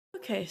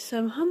Okay, so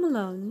I'm home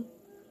alone.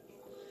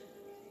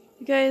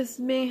 You guys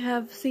may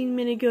have seen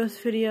many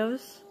ghost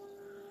videos,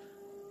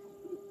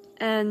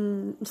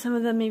 and some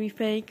of them may be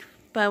fake,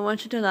 but I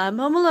want you to know I'm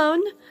home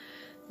alone.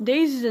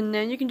 Daisy's in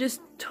there, and you can just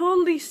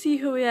totally see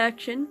her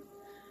reaction.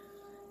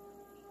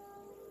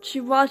 She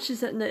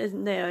watches it and it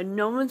isn't there.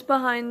 No one's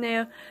behind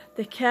there.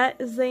 The cat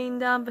is laying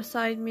down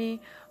beside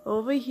me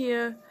over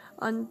here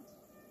on.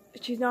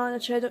 She's not on the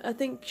chair. I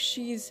think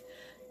she's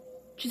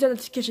on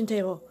the kitchen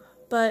table.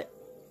 But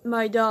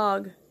my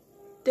dog,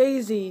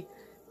 Daisy,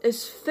 is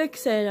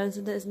fixated on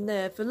something that isn't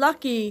there. If we're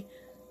lucky,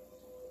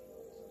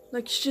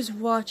 like she just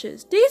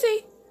watches.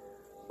 Daisy,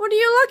 what are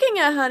you looking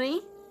at,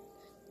 honey?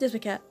 There's my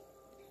cat.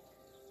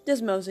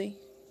 There's Mosey.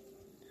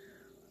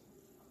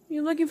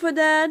 You looking for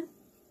Dad?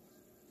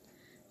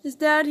 Is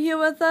Dad here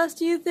with us,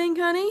 do you think,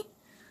 honey?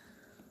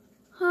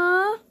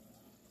 Huh?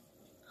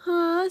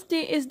 Huh?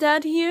 Is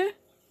Dad here?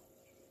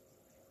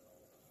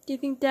 Do you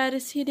think Dad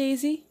is here,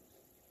 Daisy?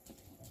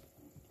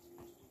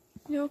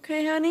 You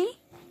okay, honey?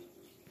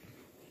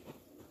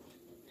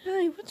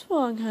 Hi, what's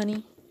wrong,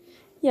 honey?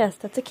 Yes,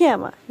 that's a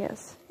camera,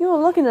 yes. You were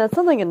looking at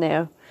something in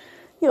there.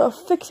 You were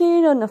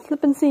fixated on the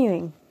flippin'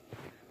 ceiling.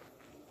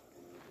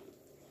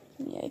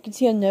 Yeah, you can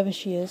see how nervous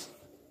she is.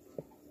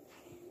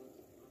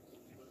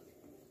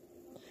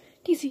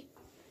 Daisy,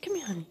 come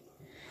here, honey.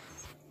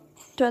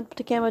 Do you want to put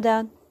the camera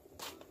down?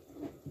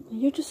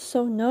 You're just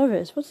so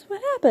nervous.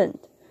 What happened?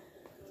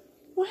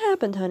 What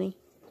happened, honey?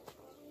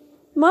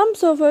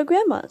 Mom's over at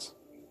Grandma's.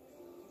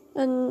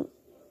 And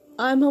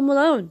I'm home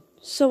alone.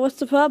 So what's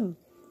the problem?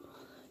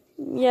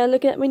 Yeah,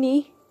 look at my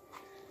knee.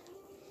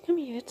 Come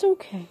here, it's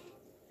okay.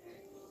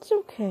 It's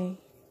okay.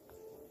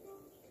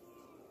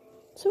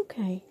 It's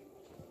okay.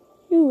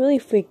 You really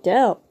freaked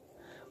out.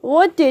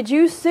 What did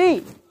you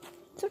see?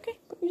 It's okay,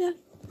 put me down.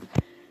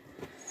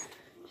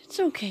 It's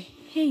okay.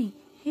 Hey,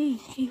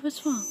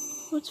 what's wrong?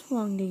 What's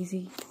wrong,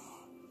 Daisy?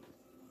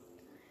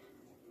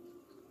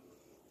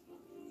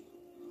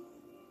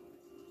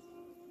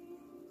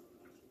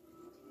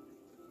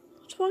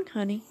 What's wrong,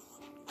 honey?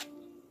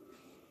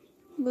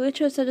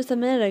 Melissa said just a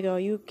minute ago,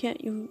 you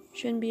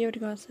shouldn't be able to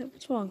go outside.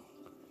 What's wrong?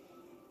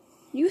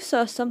 You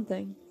saw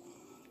something.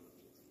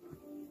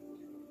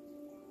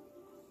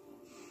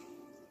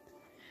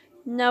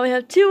 Now we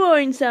have two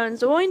orange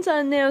sounds. The orange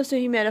sound there is the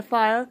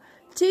humidifier.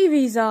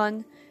 TV's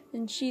on.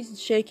 And she's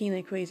shaking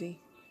like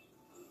crazy.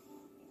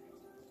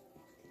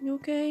 You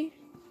okay?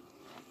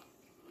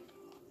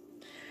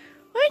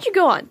 Why don't you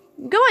go on?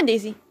 Go on,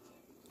 Daisy.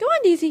 Go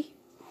on, Daisy.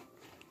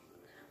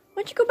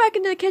 Why don't you go back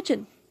into the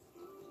kitchen?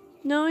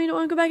 No, you don't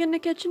want to go back in the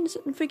kitchen?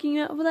 Sitting freaking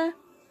you out over there?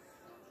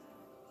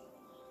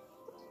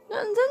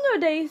 Nothing's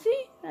in there,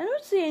 Daisy. I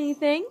don't see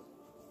anything.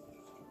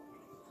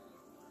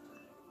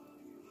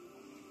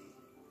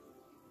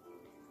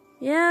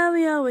 Yeah,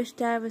 we all wish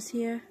Dad was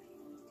here.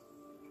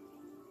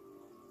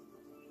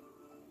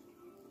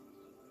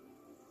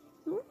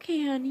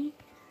 Okay, honey.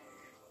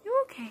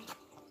 You're okay.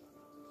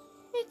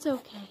 It's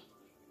okay.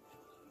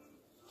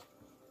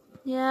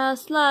 Yeah,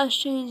 a lot of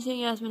strange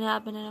things has been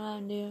happening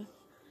around here.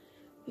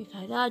 We've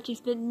had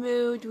Archie's been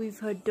moved, we've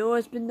heard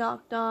doors been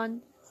knocked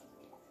on.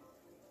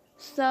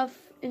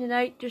 Stuff in the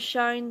night just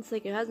shines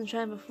like it hasn't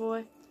shined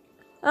before.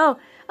 Oh,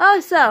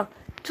 also,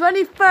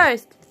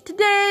 21st.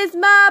 Today's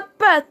my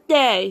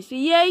birthday, so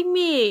yay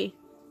me.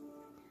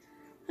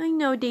 I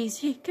know,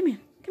 Daisy. Hey, come here.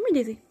 Come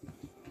here, Daisy.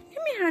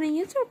 Come here, honey.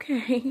 It's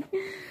okay.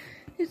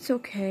 It's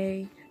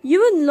okay.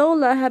 You and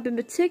Lola have been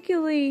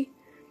particularly...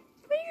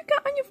 What do you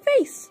got on your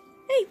face?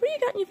 Hey, what do you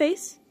got on your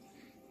face?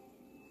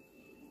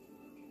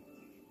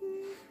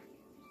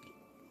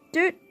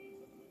 Dirt.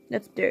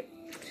 That's dirt.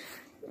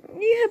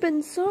 You have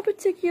been so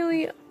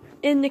particularly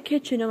in the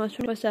kitchen almost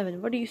 24/7.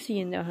 What do you see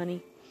in there,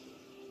 honey?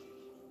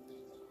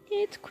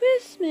 It's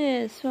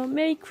Christmas. Well,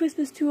 Merry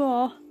Christmas to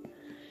all.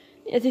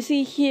 As you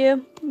see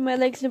here, my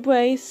legs in a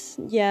brace.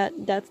 Yeah,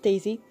 that's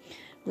Daisy.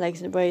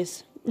 Legs in a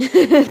brace. Legs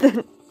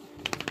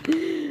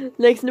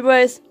in a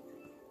brace.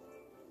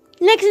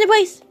 Legs in a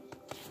brace.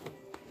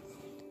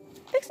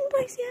 Legs in a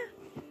brace, yeah.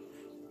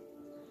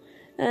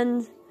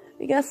 And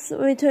I guess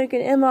we took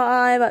an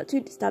MRI about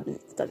 2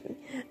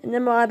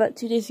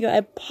 days ago.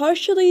 I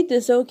partially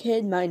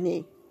dislocated my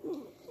knee.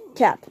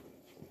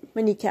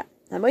 My kneecap.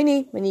 Not my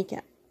knee, my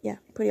kneecap. Yeah,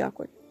 pretty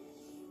awkward.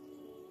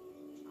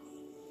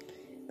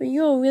 But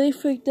you were really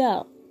freaked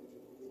out.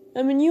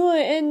 I mean, you were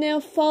in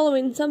there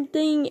following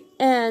something,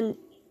 and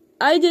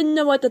I didn't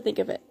know what to think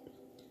of it.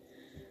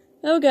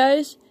 Oh,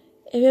 guys,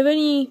 if you have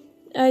any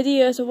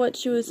ideas of what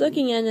she was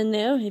looking at in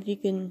there, if you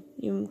can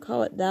even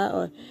call it that,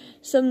 or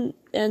some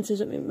answers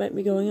that might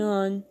be going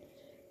on,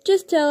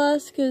 just tell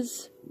us,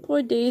 because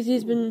poor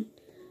Daisy's been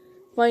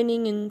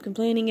whining and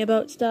complaining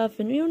about stuff,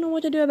 and we don't know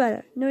what to do about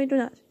it. No, we do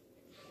not.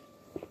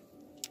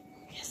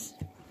 Yes.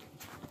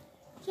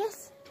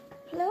 Yes.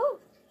 Hello?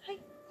 Hi.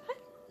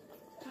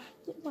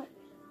 What?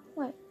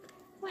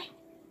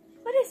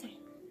 What is it?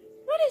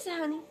 What is it,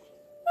 honey?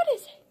 What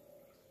is it?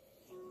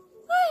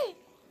 What?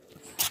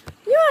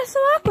 You are so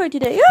awkward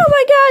today. Oh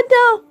my god,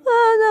 no.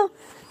 Oh no.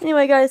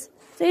 Anyway, guys,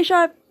 stay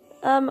sharp.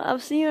 I'll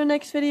see you in the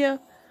next video.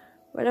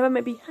 Whatever it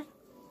might be. Hi.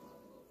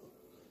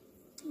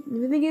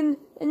 And you're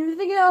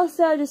thinking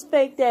also just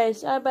fake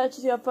this. I bet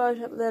you see a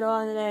Photoshop later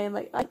on today. I'm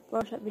like, I like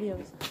Photoshop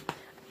videos.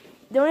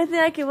 The only thing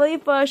I can really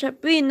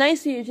Photoshop really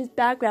nicely is just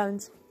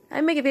backgrounds. I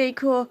make a very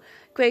cool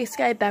gray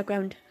sky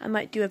background. I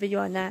might do a video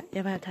on that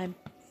if I have time.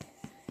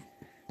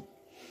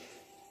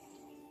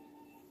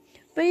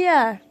 But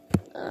yeah,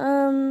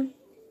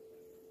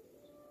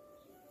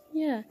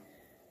 yeah.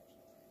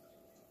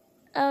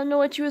 I don't know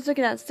what you was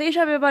looking at. Stay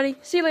sharp, everybody.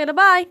 See you later.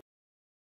 Bye.